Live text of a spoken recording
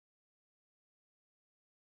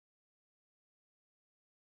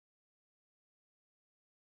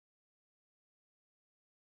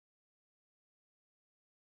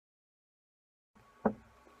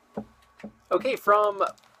Okay, from...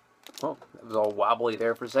 Oh, that was all wobbly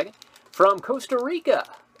there for a second. From Costa Rica.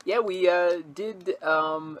 Yeah, we did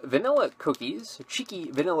vanilla cookies, Chiky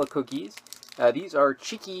vanilla cookies. These are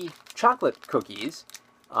Chiky chocolate cookies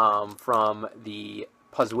from the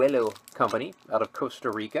Pozuelo company out of Costa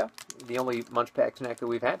Rica. The only Munchpak snack that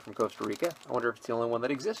we've had from Costa Rica. I wonder if it's the only one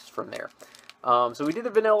that exists from there. So we did the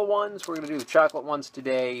vanilla ones. We're going to do the chocolate ones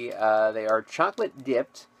today. They are chocolate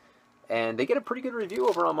dipped, and they get a pretty good review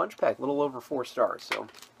over on Munchpak, a little over 4 stars, so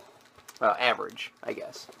average, I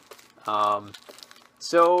guess.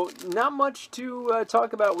 So, not much to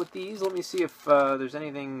talk about with these. Let me see if there's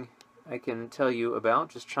anything I can tell you about.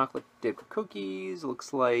 Just chocolate dipped cookies.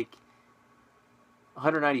 Looks like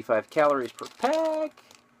 195 calories per pack.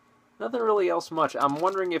 Nothing really else much. I'm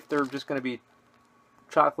wondering if they're just going to be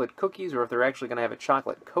chocolate cookies or if they're actually going to have a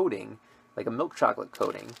chocolate coating, like a milk chocolate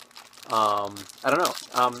coating. I don't know.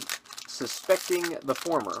 I'm suspecting the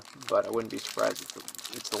former, but I wouldn't be surprised if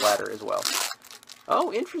it's the latter as well.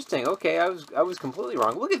 Oh, interesting. Okay, I was completely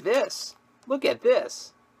wrong. Look at this. Look at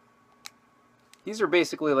this. These are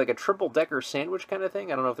basically like a triple-decker sandwich kind of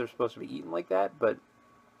thing. I don't know if they're supposed to be eaten like that, but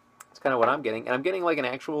it's kind of what I'm getting. And I'm getting like an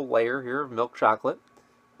actual layer here of milk chocolate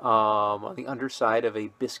on the underside of a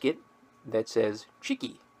biscuit that says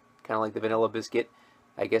Chiky, kind of like the vanilla biscuit,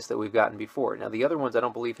 I guess, that we've gotten before. Now, the other ones I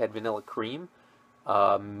don't believe had vanilla cream.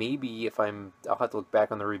 Maybe if I'll have to look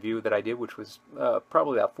back on the review that I did, which was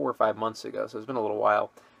probably about 4 or 5 months ago, so it's been a little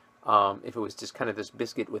while. If it was just kind of this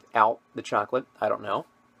biscuit without the chocolate, I don't know.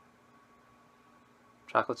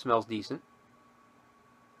 Chocolate smells decent.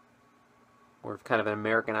 Or kind of an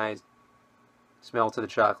Americanized smell to the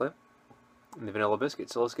chocolate and the vanilla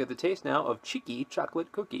biscuit. So let's get the taste now of Chiky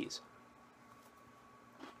chocolate cookies.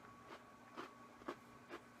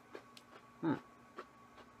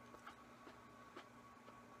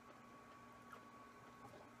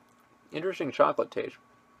 Interesting chocolate taste.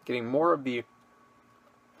 Getting more of the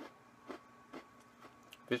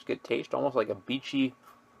biscuit taste, almost like a beachy,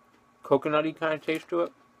 coconutty kind of taste to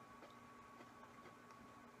it.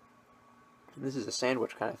 And this is a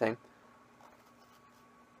sandwich kind of thing.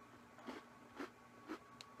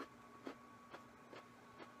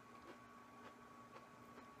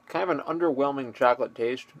 Kind of an underwhelming chocolate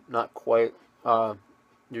taste, not quite your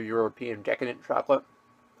European decadent chocolate.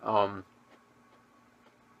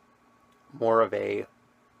 More of a,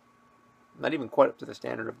 not even quite up to the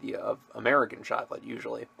standard of American chocolate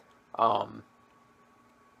usually, but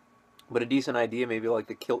a decent idea, maybe like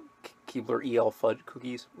the Keebler EL fudge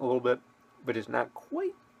cookies a little bit, but it's not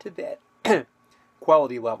quite to that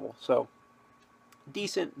quality level. So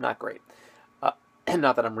decent, not great.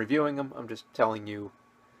 Not that I'm reviewing them, I'm just telling you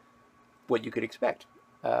what you could expect.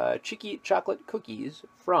 Chiky chocolate cookies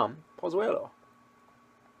from Pozuelo.